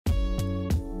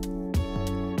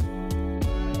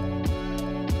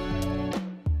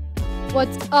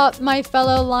What's up, my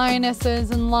fellow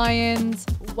lionesses and lions?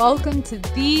 Welcome to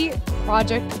the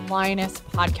Project Lioness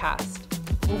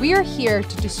podcast, where we are here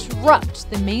to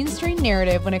disrupt the mainstream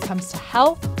narrative when it comes to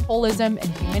health, holism,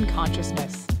 and human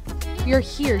consciousness. We are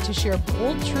here to share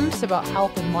bold truths about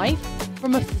health and life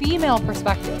from a female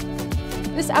perspective.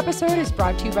 This episode is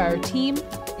brought to you by our team,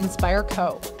 Inspire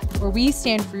Co., where we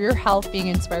stand for your health being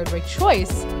inspired by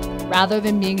choice rather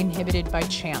than being inhibited by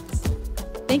chance.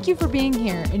 Thank you for being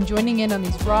here and joining in on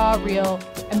these raw, real,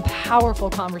 and powerful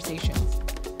conversations.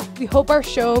 We hope our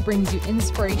show brings you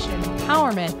inspiration and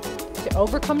empowerment to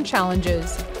overcome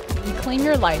challenges, reclaim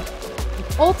your life, and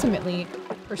ultimately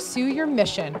pursue your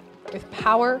mission with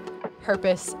power,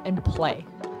 purpose, and play.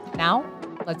 Now,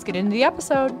 let's get into the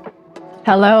episode.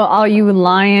 Hello, all you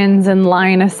lions and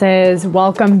lionesses.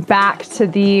 Welcome back to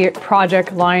the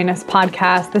Project Lioness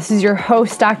podcast. This is your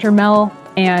host, Dr. Mel,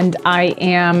 and I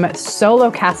am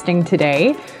solo casting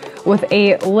today with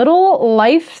a little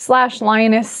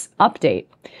life/lioness update.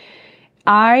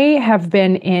 I have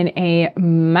been in a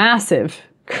massive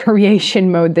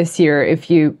creation mode this year, if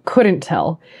you couldn't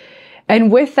tell.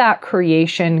 And with that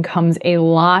creation comes a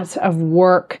lot of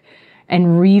work and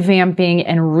revamping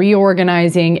and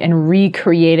reorganizing and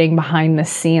recreating behind the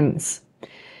scenes.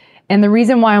 And the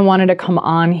reason why I wanted to come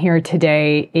on here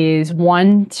today is,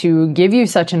 one, to give you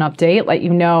such an update, let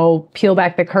you know, peel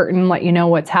back the curtain, let you know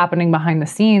what's happening behind the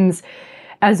scenes,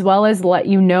 as well as let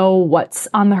you know what's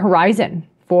on the horizon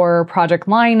for Project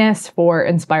Lioness, for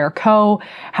Inspire Co.,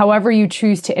 however you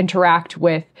choose to interact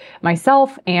with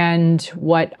myself and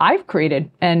what I've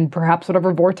created, and perhaps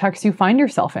whatever vortex you find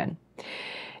yourself in.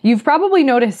 You've probably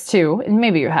noticed too, and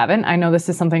maybe you haven't, I know this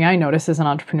is something I notice as an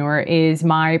entrepreneur, is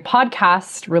my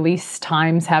podcast release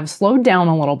times have slowed down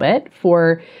a little bit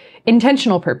for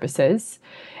intentional purposes.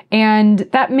 And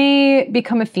that may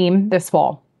become a theme this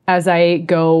fall as I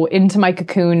go into my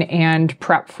cocoon and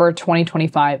prep for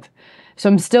 2025. So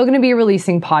I'm still going to be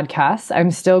releasing podcasts.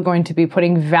 I'm still going to be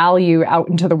putting value out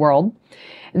into the world.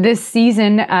 This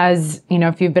season, as you know,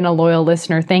 if you've been a loyal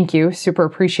listener, thank you. Super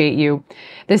appreciate you.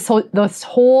 This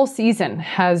whole season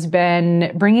has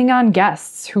been bringing on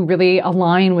guests who really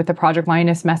align with the Project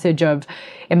Lioness message of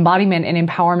embodiment and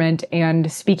empowerment and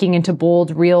speaking into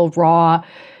bold, real, raw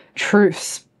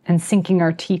truths and sinking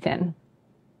our teeth in.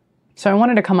 So I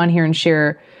wanted to come on here and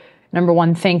share, number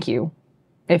one, thank you.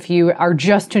 If you are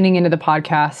just tuning into the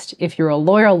podcast, if you're a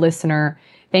loyal listener,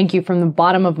 thank you from the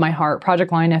bottom of my heart.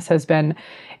 Project Lioness has been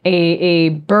a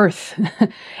birth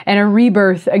and a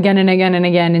rebirth again and again and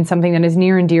again in something that is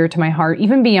near and dear to my heart,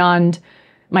 even beyond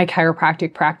my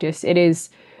chiropractic practice. It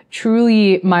is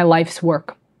truly my life's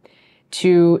work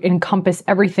to encompass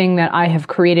everything that I have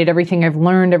created, everything I've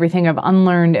learned, everything I've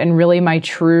unlearned, and really my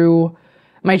true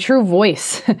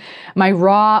voice, my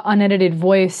raw, unedited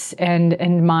voice,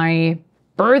 and my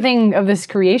birthing of this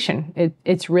creation.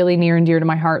 It's really near and dear to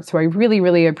my heart. So I really,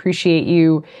 really appreciate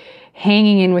you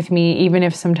hanging in with me, even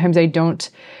if sometimes I don't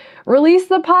release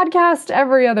the podcast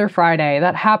every other Friday.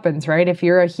 That happens, right? If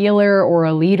you're a healer or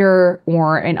a leader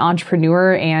or an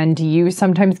entrepreneur and you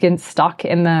sometimes get stuck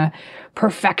in the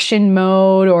perfection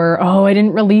mode or, oh, I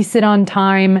didn't release it on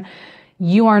time,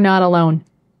 you are not alone.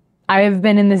 I have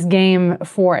been in this game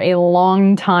for a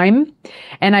long time,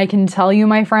 and I can tell you,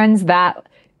 my friends, that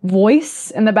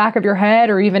voice in the back of your head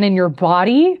or even in your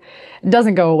body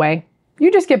doesn't go away.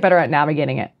 You just get better at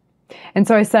navigating it. And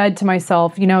so I said to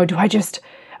myself, I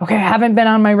haven't been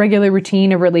on my regular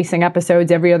routine of releasing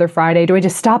episodes every other Friday. Do I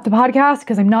just stop the podcast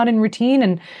because I'm not in routine?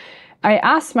 And I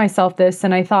asked myself this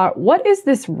and I thought, what is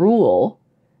this rule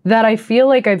that I feel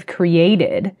like I've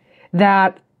created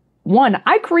that, one,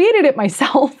 I created it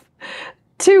myself.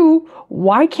 Two,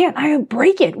 why can't I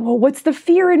break it? Well, what's the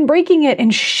fear in breaking it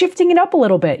and shifting it up a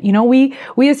little bit? You know, we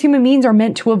as human beings are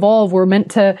meant to evolve. We're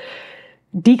meant to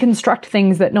deconstruct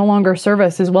things that no longer serve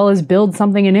us, as well as build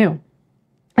something anew.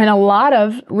 And a lot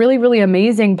of really, really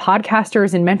amazing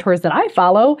podcasters and mentors that I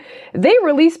follow, they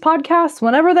release podcasts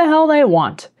whenever the hell they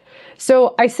want.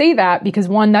 So I say that because,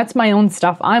 one, that's my own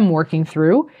stuff I'm working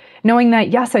through, knowing that,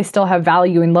 yes, I still have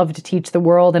value and love to teach the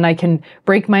world and I can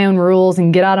break my own rules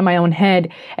and get out of my own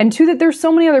head. And two, that there's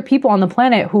so many other people on the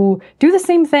planet who do the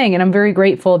same thing. And I'm very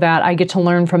grateful that I get to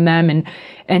learn from them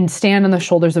and stand on the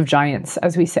shoulders of giants,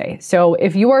 as we say. So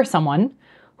if you are someone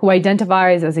who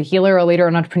identifies as a healer, a leader,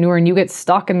 an entrepreneur, and you get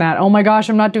stuck in that, oh my gosh,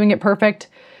 I'm not doing it perfect,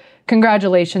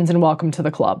 congratulations and welcome to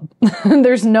the club.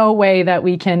 There's no way that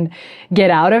we can get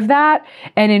out of that.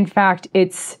 And in fact,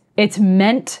 it's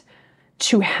meant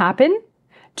to happen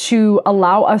to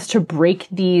allow us to break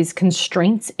these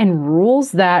constraints and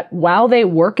rules that, while they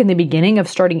work in the beginning of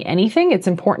starting anything, it's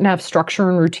important to have structure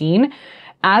and routine.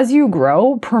 as you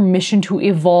grow, permission to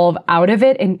evolve out of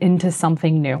it and into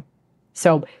something new.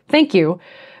 So thank you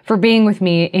for being with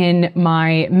me in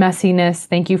my messiness.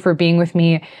 Thank you for being with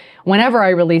me whenever I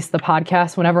release the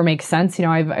podcast, whenever it makes sense.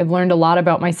 I've learned a lot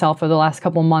about myself over the last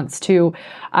couple of months too.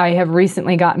 I have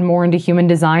recently gotten more into human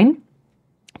design.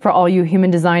 For all you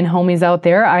human design homies out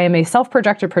there, I am a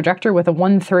self-projected projector with a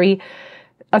 1-3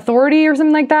 authority or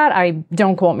something like that. I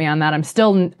don't quote me on that. I'm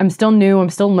still new. I'm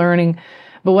still learning.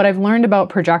 But what I've learned about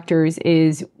projectors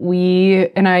is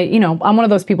I'm one of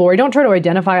those people where I don't try to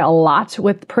identify a lot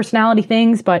with personality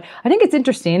things, but I think it's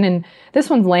interesting. And this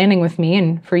one's landing with me.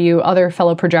 And for you other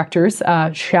fellow projectors,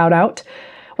 shout out.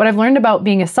 What I've learned about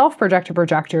being a self-projected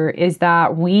projector is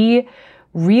that we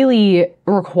really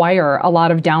require a lot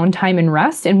of downtime and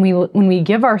rest. And when we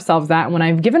give ourselves that, and when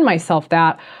I've given myself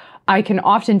that, I can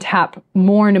often tap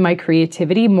more into my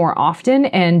creativity more often,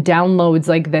 and downloads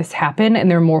like this happen, and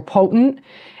they're more potent,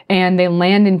 and they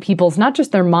land in people's, not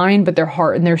just their mind, but their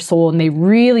heart and their soul. And they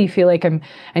really feel like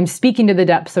I'm speaking to the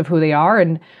depths of who they are.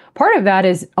 And part of that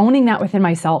is owning that within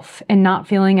myself and not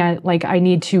feeling like I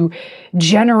need to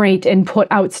generate and put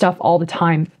out stuff all the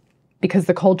time, because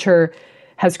the culture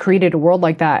has created a world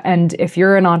like that. And if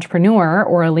you're an entrepreneur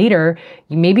or a leader,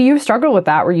 maybe you struggle with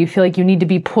that, where you feel like you need to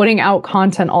be putting out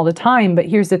content all the time. But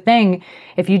here's the thing,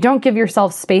 if you don't give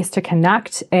yourself space to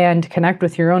connect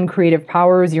with your own creative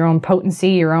powers, your own potency,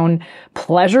 your own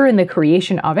pleasure in the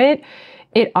creation of it,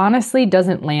 it honestly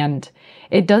doesn't land.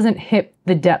 It doesn't hit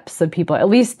the depths of people, at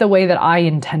least the way that I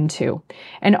intend to.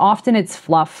 And often it's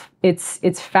fluff.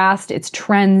 It's fast, it's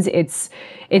trends,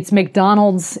 it's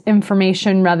McDonald's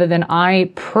information, rather than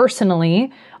I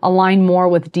personally align more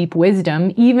with deep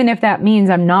wisdom, even if that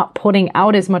means I'm not putting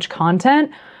out as much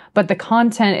content, but the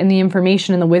content and the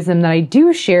information and the wisdom that I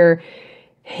do share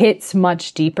hits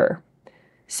much deeper.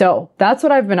 So that's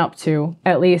what I've been up to,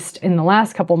 at least in the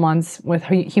last couple months with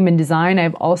human design.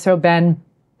 I've also been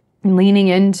leaning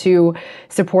into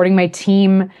supporting my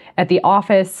team at the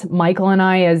office. Michael and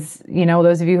I, as you know,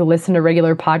 those of you who listen to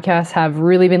regular podcasts, have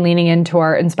really been leaning into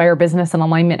our Inspire Business and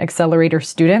Alignment Accelerator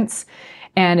students.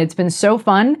 And it's been so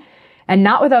fun and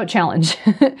not without challenge.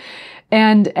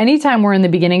 And anytime we're in the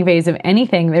beginning phase of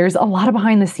anything, there's a lot of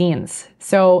behind the scenes.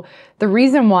 So the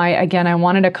reason why, again, I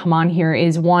wanted to come on here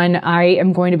is, one, I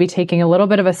am going to be taking a little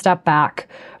bit of a step back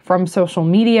from social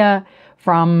media,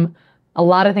 from a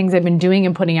lot of things I've been doing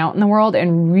and putting out in the world,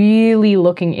 and really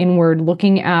looking inward,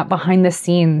 looking at behind the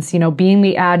scenes, being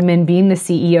the admin, being the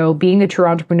CEO, being the true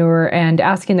entrepreneur, and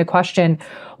asking the question,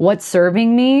 what's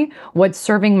serving me? What's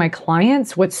serving my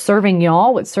clients? What's serving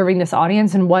y'all? What's serving this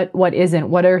audience? And what isn't?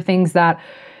 What are things that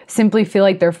simply feel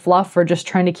like they're fluff or just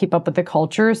trying to keep up with the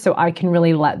culture, so I can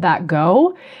really let that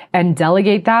go and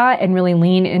delegate that and really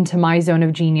lean into my zone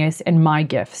of genius and my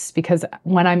gifts. Because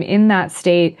when I'm in that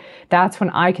state, that's when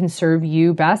I can serve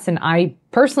you best, and I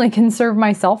personally can serve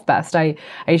myself best. I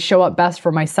show up best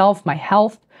for myself, my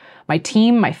health, my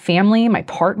team, my family, my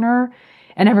partner,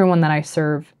 and everyone that I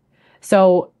serve.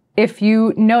 So if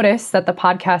you notice that the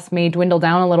podcast may dwindle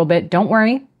down a little bit, don't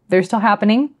worry, they're still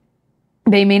happening.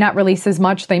 They may not release as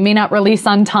much. They may not release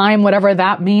on time, whatever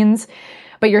that means,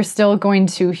 but you're still going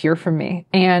to hear from me.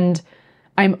 And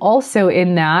I'm also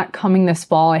in that coming this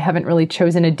fall. I haven't really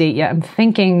chosen a date yet. I'm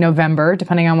thinking November,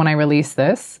 depending on when I release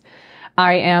this.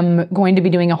 I am going to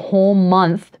be doing a whole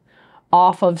month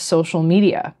off of social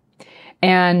media.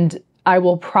 And I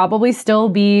will probably still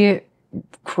be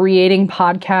creating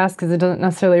podcasts, because it doesn't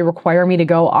necessarily require me to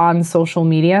go on social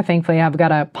media. Thankfully, I've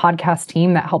got a podcast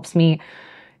team that helps me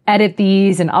edit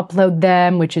these and upload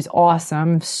them, which is awesome.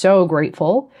 I'm so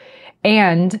grateful.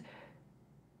 And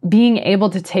being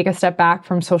able to take a step back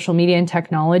from social media and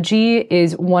technology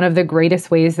is one of the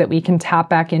greatest ways that we can tap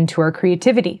back into our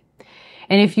creativity.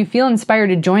 And if you feel inspired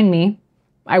to join me,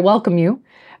 I welcome you.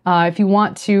 If you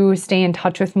want to stay in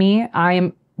touch with me, I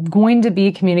am going to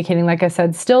be communicating, like I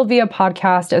said, still via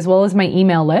podcast, as well as my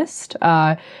email list.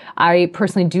 I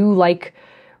personally do like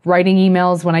writing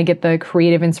emails when I get the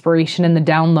creative inspiration and the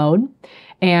download.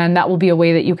 And that will be a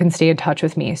way that you can stay in touch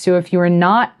with me. So if you are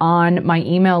not on my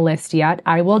email list yet,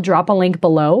 I will drop a link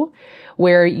below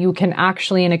where you can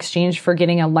actually, in exchange for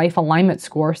getting a life alignment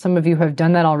score, some of you have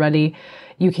done that already,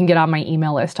 you can get on my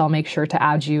email list. I'll make sure to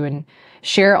add you and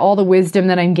share all the wisdom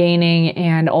that I'm gaining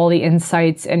and all the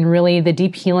insights, and really the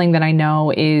deep healing that I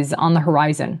know is on the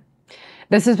horizon.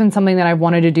 This has been something that I've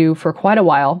wanted to do for quite a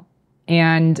while.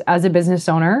 And as a business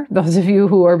owner, those of you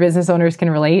who are business owners can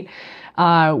relate.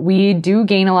 We do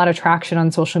gain a lot of traction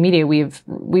on social media. We've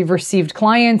received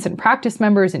clients and practice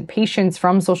members and patients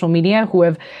from social media who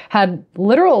have had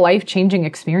literal life-changing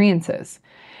experiences.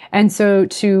 And so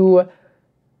to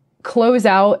close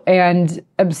out and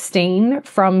abstain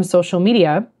from social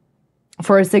media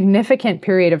for a significant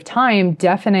period of time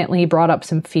definitely brought up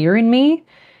some fear in me.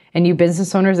 And you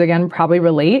business owners, again, probably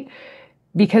relate,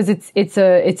 because it's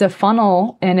a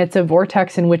funnel and it's a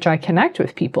vortex in which I connect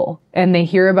with people, and they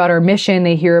hear about our mission,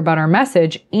 they hear about our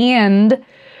message, and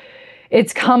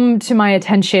it's come to my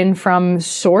attention from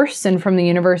source and from the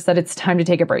universe that it's time to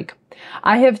take a break.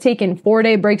 I have taken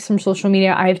 4-day breaks from social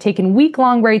media. I have taken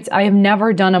week-long breaks. I have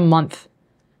never done a month.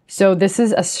 So this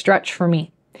is a stretch for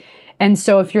me. And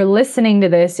so if you're listening to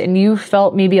this and you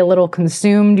felt maybe a little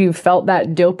consumed, you felt that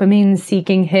dopamine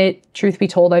seeking hit, truth be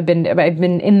told, I've been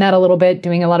in that a little bit,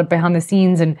 doing a lot of behind the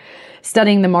scenes and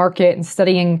studying the market and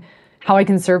studying how I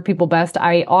can serve people best.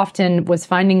 I often was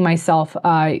finding myself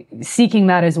seeking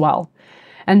that as well.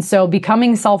 And so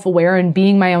becoming self-aware and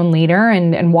being my own leader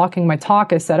and walking my talk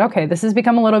has said, okay, this has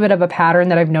become a little bit of a pattern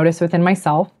that I've noticed within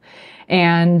myself.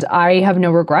 And I have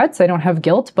no regrets. I don't have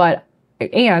guilt,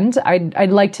 and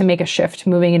I'd like to make a shift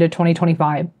moving into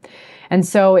 2025. And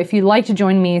so if you'd like to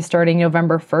join me starting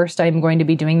November 1st, I'm going to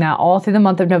be doing that all through the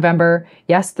month of November.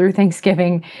 Yes, through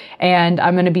Thanksgiving. And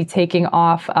I'm going to be taking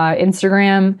off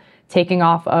Instagram, taking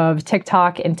off of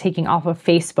TikTok, and taking off of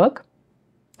Facebook.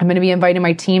 I'm going to be inviting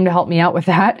my team to help me out with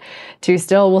that.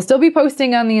 We'll still be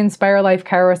posting on the Inspire Life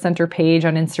Chiro Center page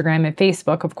on Instagram and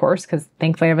Facebook, of course, because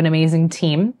thankfully I have an amazing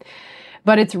team.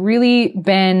 But it's really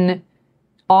been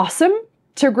awesome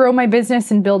to grow my business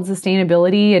and build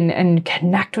sustainability and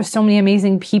connect with so many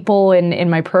amazing people in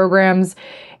my programs.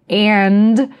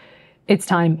 And it's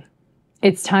time.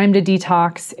 It's time to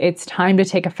detox. It's time to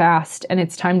take a fast. And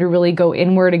it's time to really go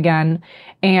inward again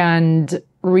and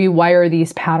rewire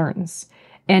these patterns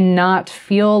and not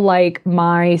feel like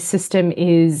my system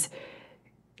is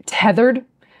tethered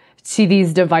to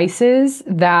these devices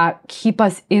that keep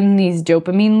us in these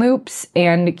dopamine loops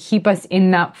and keep us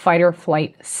in that fight or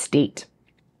flight state.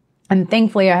 And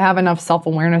thankfully, I have enough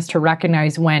self-awareness to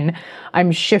recognize when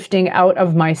I'm shifting out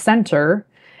of my center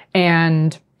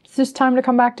and it's just time to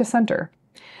come back to center.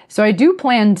 So I do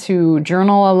plan to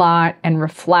journal a lot and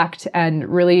reflect and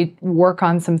really work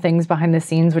on some things behind the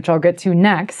scenes, which I'll get to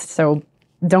next. So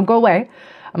don't go away.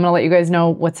 I'm going to let you guys know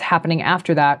what's happening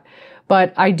after that.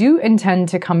 But I do intend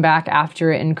to come back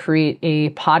after it and create a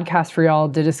podcast for y'all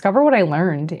to discover what I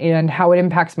learned and how it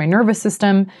impacts my nervous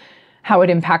system, how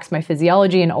it impacts my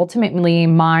physiology, and ultimately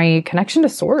my connection to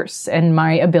source and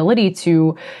my ability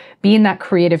to be in that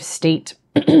creative state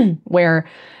where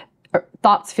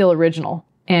thoughts feel original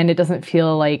and it doesn't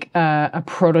feel like a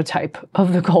prototype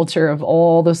of the culture of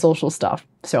all the social stuff.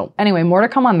 So anyway, more to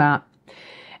come on that.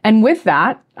 And with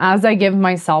that, as I give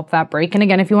myself that break, and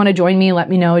again, if you want to join me, let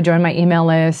me know, join my email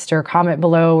list or comment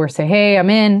below or say, hey,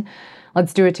 I'm in,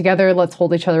 let's do it together. Let's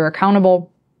hold each other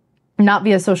accountable. Not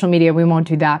via social media, we won't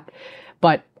do that,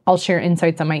 but I'll share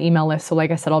insights on my email list. So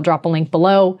like I said, I'll drop a link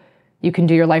below. You can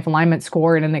do your life alignment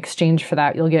score, and in exchange for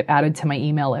that, you'll get added to my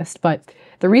email list. But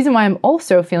the reason why I'm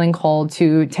also feeling called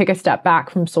to take a step back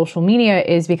from social media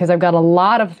is because I've got a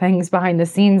lot of things behind the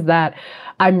scenes that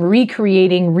I'm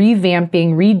recreating,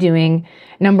 revamping, redoing.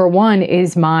 Number one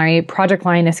is my Project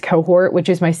Lioness Cohort, which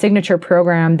is my signature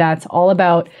program that's all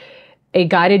about a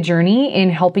guided journey in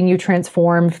helping you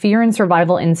transform fear and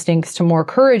survival instincts to more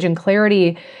courage and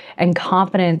clarity and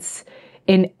confidence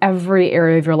in every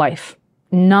area of your life.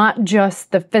 Not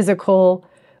just the physical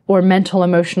or mental,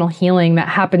 emotional healing that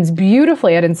happens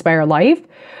beautifully at Inspire Life,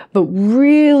 but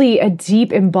really a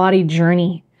deep embodied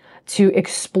journey to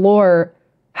explore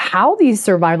how these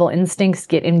survival instincts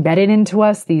get embedded into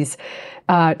us, these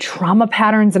trauma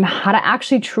patterns, and how to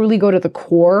actually truly go to the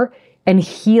core and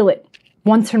heal it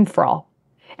once and for all,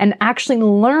 and actually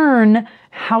learn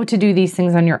how to do these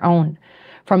things on your own.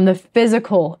 From the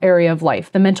physical area of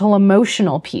life, the mental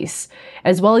emotional piece,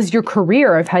 as well as your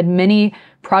career. I've had many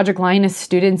Project Lioness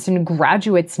students and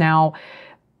graduates now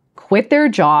quit their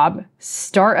job,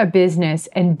 start a business,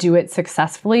 and do it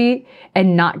successfully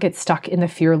and not get stuck in the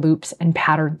fear loops and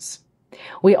patterns.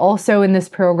 We also in this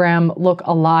program look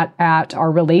a lot at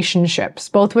our relationships,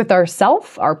 both with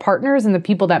ourselves, our partners, and the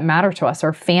people that matter to us,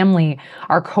 our family,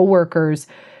 our coworkers,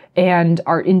 and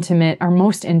our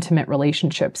most intimate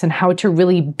relationships, and how to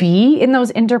really be in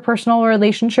those interpersonal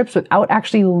relationships without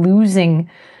actually losing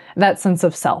that sense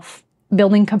of self,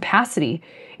 building capacity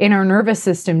in our nervous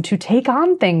system to take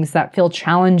on things that feel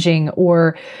challenging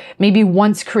or maybe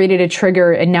once created a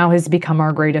trigger and now has become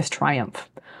our greatest triumph.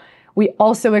 We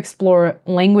also explore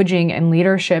languaging and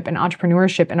leadership and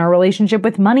entrepreneurship and our relationship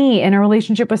with money and our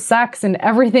relationship with sex and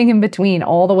everything in between,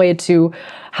 all the way to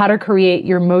how to create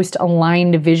your most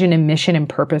aligned vision and mission and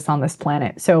purpose on this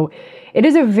planet. So it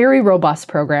is a very robust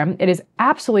program. It is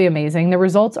absolutely amazing. The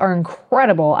results are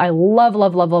incredible. I love,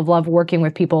 love, love, love, love working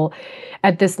with people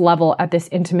at this level, at this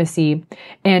intimacy,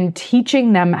 and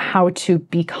teaching them how to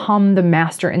become the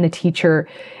master and the teacher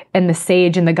and the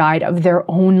sage and the guide of their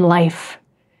own life,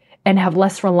 and have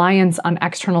less reliance on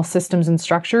external systems and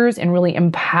structures, and really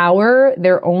empower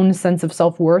their own sense of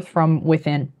self-worth from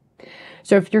within.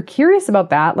 So if you're curious about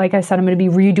that, like I said, I'm going to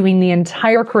be redoing the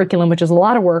entire curriculum, which is a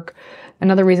lot of work.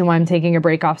 Another reason why I'm taking a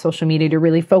break off social media to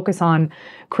really focus on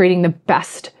creating the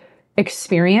best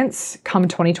experience come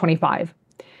 2025.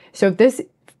 So if this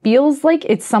feels like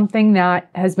it's something that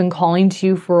has been calling to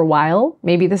you for a while,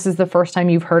 maybe this is the first time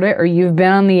you've heard it, or you've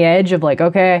been on the edge of like,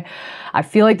 okay, I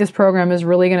feel like this program is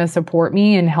really going to support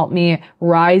me and help me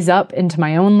rise up into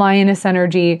my own lioness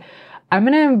energy, I'm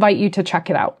going to invite you to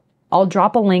check it out. I'll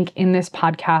drop a link in this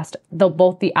podcast,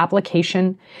 both the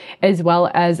application as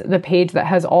well as the page that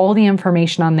has all the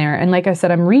information on there. And like I said,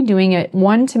 I'm redoing it,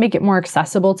 one, to make it more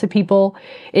accessible to people.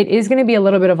 It is going to be a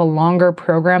little bit of a longer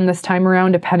program this time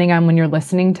around, depending on when you're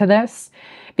listening to this,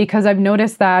 because I've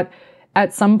noticed that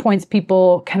at some points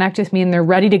people connect with me and they're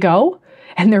ready to go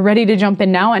and they're ready to jump in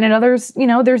now. And at others,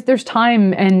 there's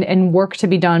time and work to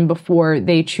be done before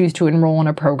they choose to enroll in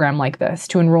a program like this,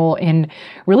 to enroll in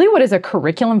really what is a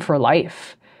curriculum for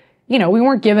life. We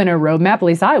weren't given a roadmap, at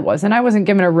least I wasn't. I wasn't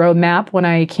given a roadmap when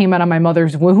I came out of my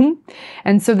mother's womb.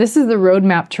 And so this is the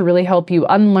roadmap to really help you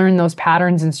unlearn those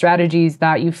patterns and strategies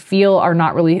that you feel are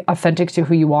not really authentic to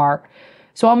who you are.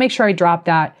 So I'll make sure I drop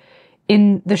that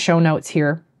in the show notes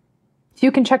here so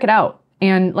you can check it out.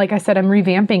 And like I said, I'm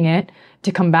revamping it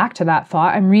to come back to that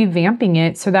thought. I'm revamping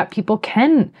it so that people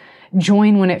can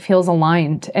join when it feels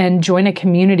aligned and join a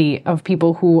community of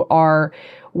people who are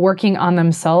working on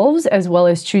themselves as well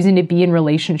as choosing to be in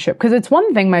relationship. Because it's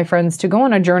one thing, my friends, to go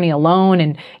on a journey alone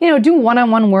and, do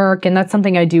one-on-one work. And that's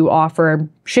something I do offer.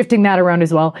 I'm shifting that around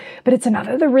as well. But it's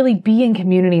another to really be in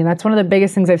community. And that's one of the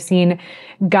biggest things I've seen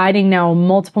guiding now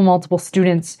multiple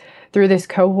students through this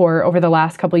cohort over the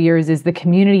last couple of years is the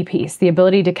community piece, the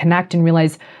ability to connect and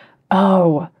realize,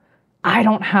 oh, I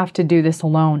don't have to do this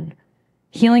alone.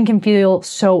 Healing can feel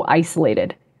so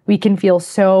isolated. We can feel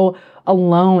so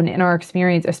alone in our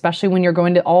experience, especially when you're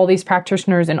going to all these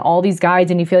practitioners and all these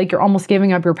guides and you feel like you're almost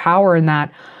giving up your power in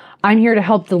that. I'm here to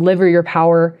help deliver your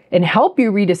power and help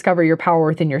you rediscover your power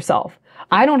within yourself.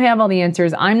 I don't have all the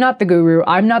answers. I'm not the guru.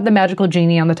 I'm not the magical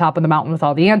genie on the top of the mountain with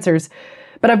all the answers,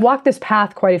 but I've walked this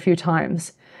path quite a few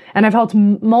times. And I've helped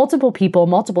multiple people,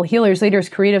 multiple healers, leaders,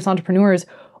 creatives, entrepreneurs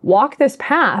walk this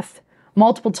path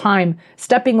multiple times,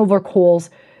 stepping over coals,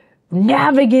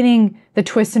 navigating the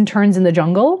twists and turns in the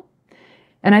jungle.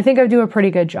 And I think I do a pretty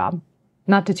good job.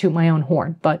 Not to toot my own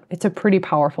horn, but it's a pretty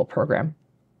powerful program.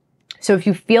 So if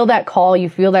you feel that call, you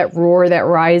feel that roar, that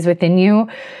rise within you,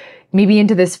 maybe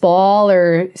into this fall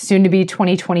or soon to be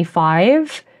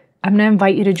 2025, I'm going to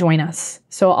invite you to join us.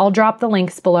 So I'll drop the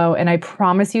links below, and I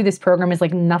promise you this program is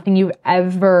like nothing you've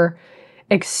ever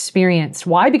experienced.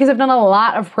 Why? Because I've done a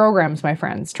lot of programs, my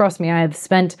friends. Trust me, I have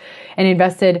spent and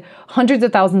invested hundreds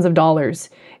of thousands of dollars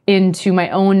into my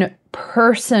own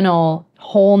personal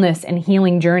wholeness and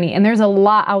healing journey. And there's a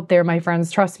lot out there, my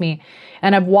friends, trust me.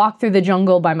 And I've walked through the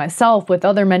jungle by myself with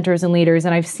other mentors and leaders,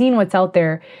 and I've seen what's out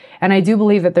there. And I do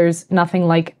believe that there's nothing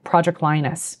like Project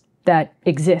Lioness that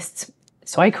exists.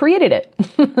 So I created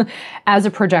it as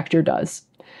a projector does.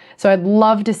 So I'd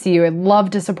love to see you. I'd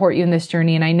love to support you in this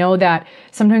journey. And I know that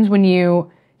sometimes when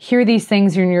you hear these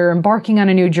things and you're embarking on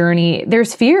a new journey,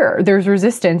 there's fear, there's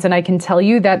resistance. And I can tell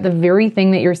you that the very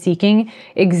thing that you're seeking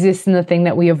exists in the thing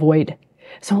that we avoid.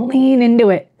 So lean into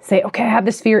it. Say, okay, I have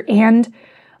this fear and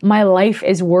my life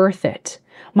is worth it.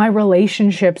 My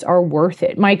relationships are worth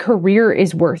it. My career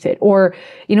is worth it. Or,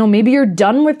 maybe you're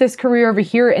done with this career over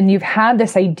here and you've had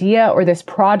this idea or this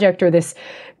project or this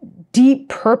deep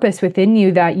purpose within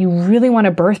you that you really want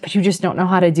to birth, but you just don't know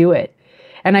how to do it.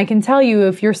 And I can tell you,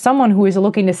 if you're someone who is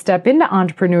looking to step into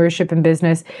entrepreneurship and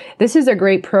business, this is a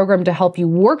great program to help you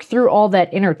work through all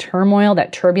that inner turmoil,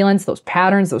 that turbulence, those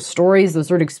patterns, those stories, those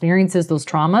sort of experiences, those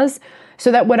traumas,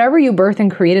 so that whatever you birth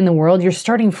and create in the world, you're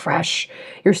starting fresh.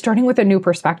 You're starting with a new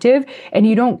perspective, and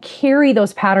you don't carry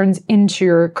those patterns into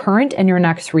your current and your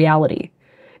next reality.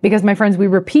 Because, my friends, we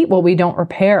repeat what we don't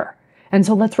repair. And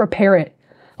so let's repair it.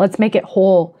 Let's make it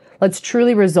whole. Let's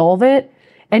truly resolve it.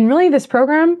 And really, this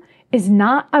program is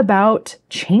not about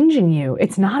changing you.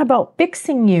 It's not about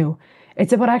fixing you.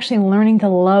 It's about actually learning to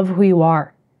love who you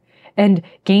are and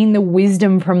gain the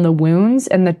wisdom from the wounds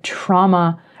and the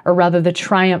trauma, or rather the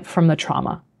triumph from the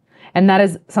trauma. And that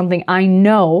is something I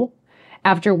know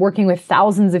after working with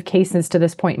thousands of cases to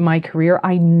this point in my career.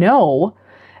 I know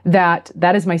that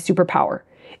that is my superpower,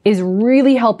 is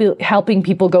really helping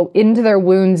people go into their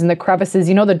wounds and the crevices,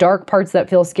 the dark parts that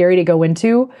feel scary to go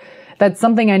into. That's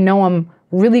something I know I'm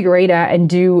really great at and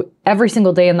do every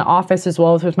single day in the office, as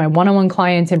well as with my one-on-one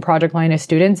clients and Project Lioness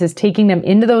students, is taking them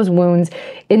into those wounds,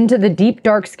 into the deep,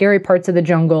 dark, scary parts of the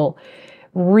jungle,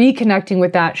 reconnecting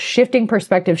with that, shifting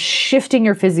perspective, shifting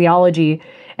your physiology,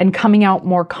 and coming out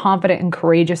more confident and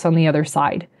courageous on the other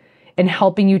side, and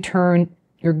helping you turn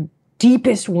your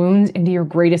deepest wounds into your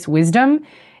greatest wisdom,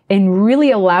 and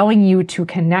really allowing you to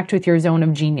connect with your zone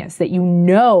of genius that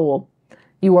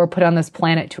you are put on this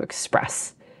planet to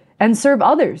express and serve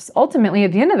others. Ultimately,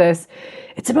 at the end of this,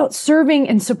 it's about serving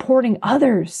and supporting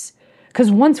others.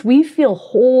 Because once we feel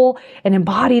whole and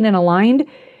embodied and aligned,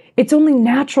 it's only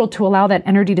natural to allow that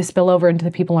energy to spill over into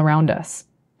the people around us.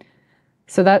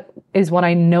 So that is what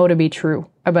I know to be true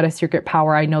about a secret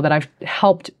power. I know that I've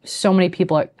helped so many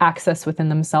people access within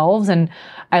themselves, and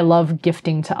I love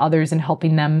gifting to others and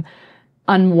helping them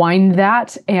unwind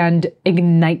that and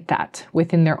ignite that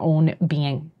within their own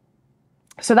being.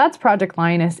 So that's Project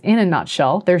Lioness in a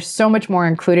nutshell. There's so much more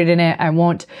included in it. I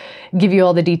won't give you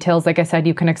all the details. Like I said,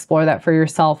 you can explore that for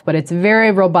yourself, but it's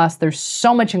very robust. There's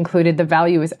so much included. The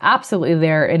value is absolutely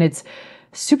there, and it's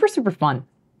super, super fun.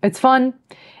 It's fun.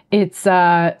 It's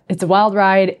a wild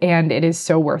ride, and it is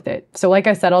so worth it. So like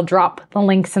I said, I'll drop the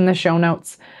links in the show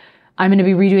notes. I'm going to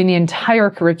be redoing the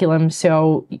entire curriculum.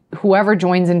 So whoever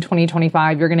joins in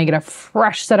 2025, you're going to get a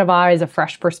fresh set of eyes, a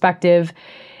fresh perspective,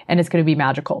 and it's going to be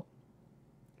magical.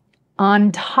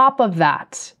 On top of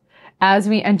that, as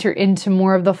we enter into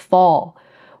more of the fall,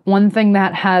 one thing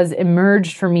that has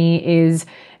emerged for me is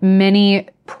many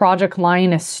Project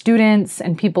Lioness students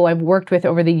and people I've worked with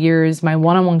over the years, my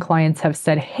one-on-one clients, have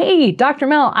said, hey, Dr.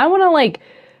 Mel, I want to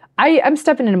I'm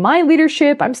stepping into my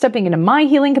leadership. I'm stepping into my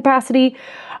healing capacity.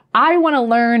 I want to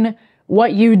learn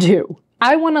what you do.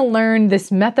 I want to learn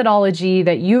this methodology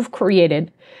that you've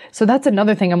created. So that's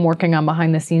another thing I'm working on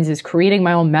behind the scenes, is creating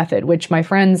my own method, which, my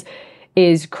friends,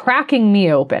 is cracking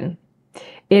me open.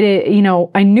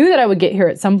 I knew that I would get here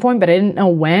at some point, but I didn't know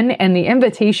when. And the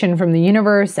invitation from the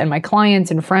universe and my clients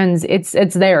and friends, it's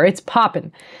there, it's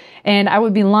popping. And I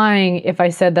would be lying if I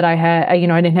said that I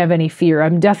didn't have any fear.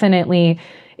 I'm definitely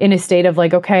in a state of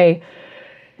okay.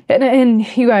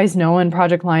 And you guys know, in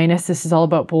Project Lioness, this is all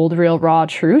about bold, real, raw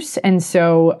truths. And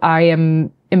so I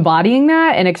am embodying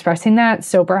that and expressing that.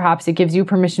 So perhaps it gives you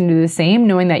permission to do the same,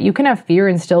 knowing that you can have fear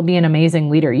and still be an amazing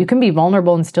leader. You can be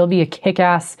vulnerable and still be a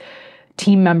kick-ass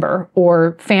team member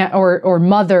or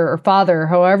mother or father,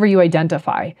 however you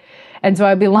identify. And so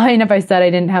I'd be lying if I said I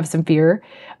didn't have some fear.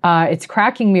 It's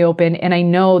cracking me open. And I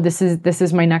know this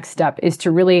is my next step, is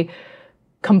to really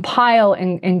compile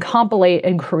and compilate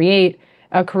and create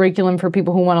a curriculum for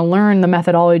people who want to learn the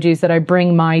methodologies that I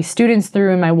bring my students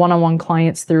through and my one-on-one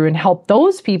clients through, and help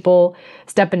those people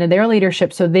step into their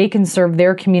leadership so they can serve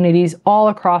their communities all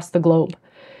across the globe.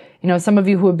 Some of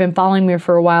you who have been following me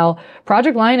for a while,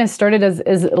 Project Lioness started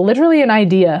as literally an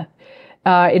idea.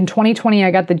 In 2020,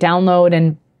 I got the download,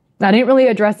 and I didn't really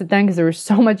address it then because there was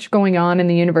so much going on in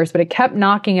the universe, but it kept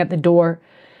knocking at the door.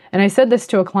 And I said this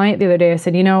to a client the other day. I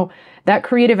said, that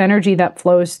creative energy that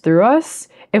flows through us,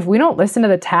 if we don't listen to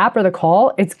the tap or the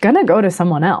call, it's going to go to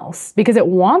someone else, because it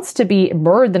wants to be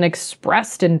birthed and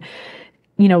expressed, and,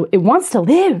 it wants to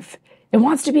live. It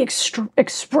wants to be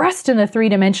expressed in a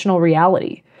three-dimensional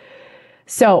reality.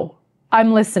 So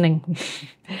I'm listening.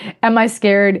 Am I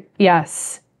scared?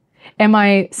 Yes. Am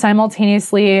I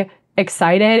simultaneously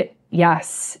excited?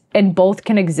 Yes. And both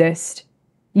can exist.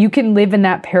 You can live in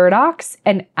that paradox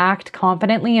and act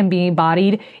confidently and be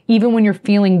embodied even when you're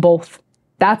feeling both.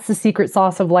 That's the secret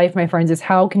sauce of life, my friends, is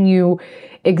how can you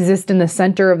exist in the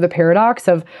center of the paradox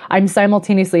of I'm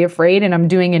simultaneously afraid and I'm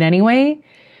doing it anyway,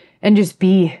 and just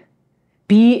be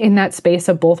in that space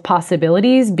of both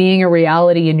possibilities, being a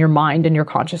reality in your mind and your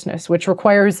consciousness, which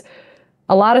requires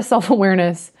a lot of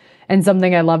self-awareness and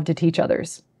something I love to teach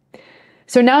others.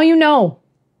 So now you know,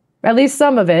 at least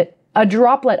some of it, a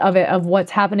droplet of it, of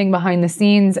what's happening behind the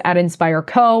scenes at Inspire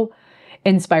Co.,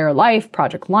 Inspire Life,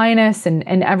 Project Lioness, and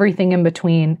everything in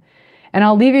between. And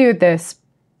I'll leave you with this.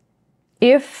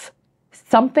 If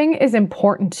something is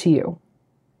important to you,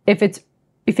 if it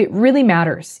really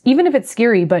matters, even if it's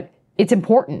scary, but it's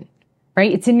important,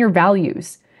 right? It's in your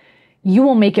values, you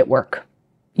will make it work.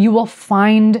 You will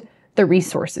find the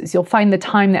resources. You'll find the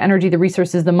time, the energy, the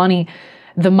resources, the money,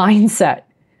 the mindset.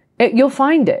 You'll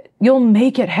find it. You'll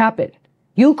make it happen.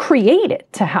 You'll create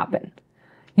it to happen.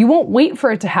 You won't wait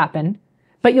for it to happen,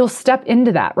 but you'll step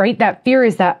into that, right? That fear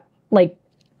is that like,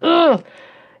 ugh,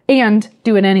 and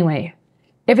do it anyway.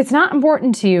 If it's not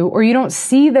important to you, or you don't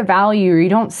see the value, or you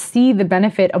don't see the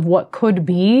benefit of what could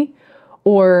be,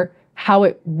 or how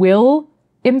it will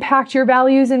impact your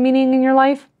values and meaning in your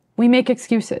life, we make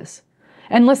excuses.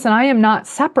 And listen, I am not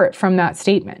separate from that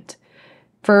statement.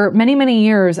 For many, many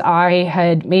years, I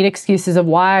had made excuses of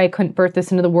why I couldn't birth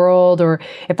this into the world, or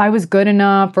if I was good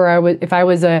enough, or if I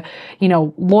was a,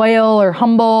 loyal or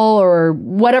humble or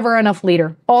whatever enough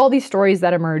leader. All these stories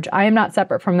that emerge, I am not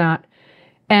separate from that.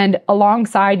 And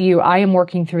alongside you, I am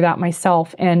working through that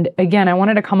myself. And again, I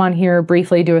wanted to come on here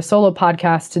briefly, do a solo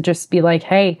podcast to just be like,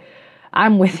 hey,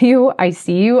 I'm with you. I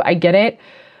see you. I get it.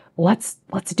 Let's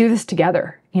do this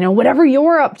together. Whatever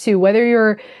you're up to, whether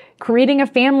you're creating a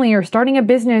family or starting a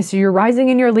business, or you're rising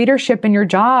in your leadership in your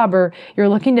job, or you're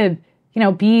looking to,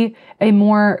 be a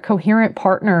more coherent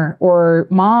partner or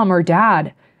mom or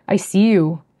dad, I see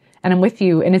you and I'm with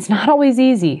you. And it's not always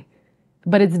easy,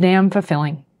 but it's damn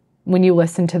fulfilling when you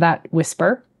listen to that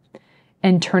whisper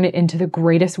and turn it into the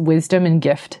greatest wisdom and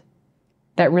gift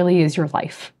that really is your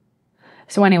life.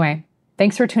 So anyway,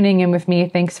 thanks for tuning in with me.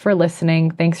 Thanks for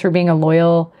listening. Thanks for being a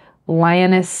loyal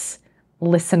Lioness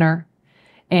listener.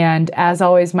 And as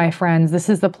always, my friends, this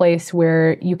is the place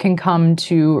where you can come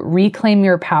to reclaim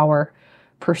your power,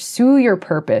 pursue your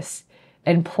purpose,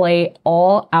 and play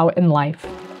all out in life.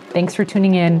 Thanks for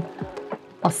tuning in.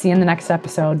 I'll see you in the next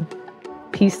episode.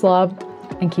 Peace, love,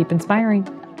 and keep inspiring.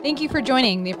 Thank you for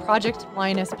joining the Project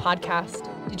Lioness podcast.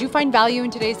 Did you find value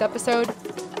in today's episode?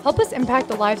 Help us impact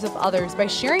the lives of others by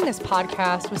sharing this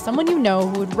podcast with someone you know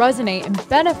who would resonate and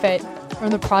benefit from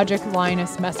the Project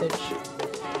Lioness message.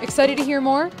 Excited to hear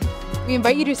more? We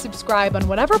invite you to subscribe on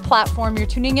whatever platform you're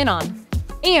tuning in on.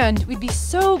 And we'd be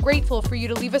so grateful for you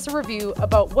to leave us a review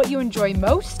about what you enjoy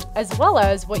most, as well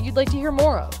as what you'd like to hear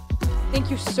more of. Thank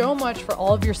you so much for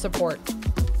all of your support.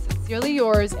 Sincerely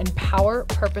yours in power,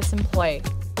 purpose, and play.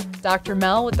 Dr.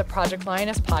 Mel with the Project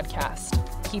Lioness podcast.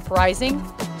 Keep rising,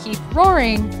 keep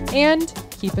roaring, and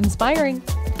keep inspiring.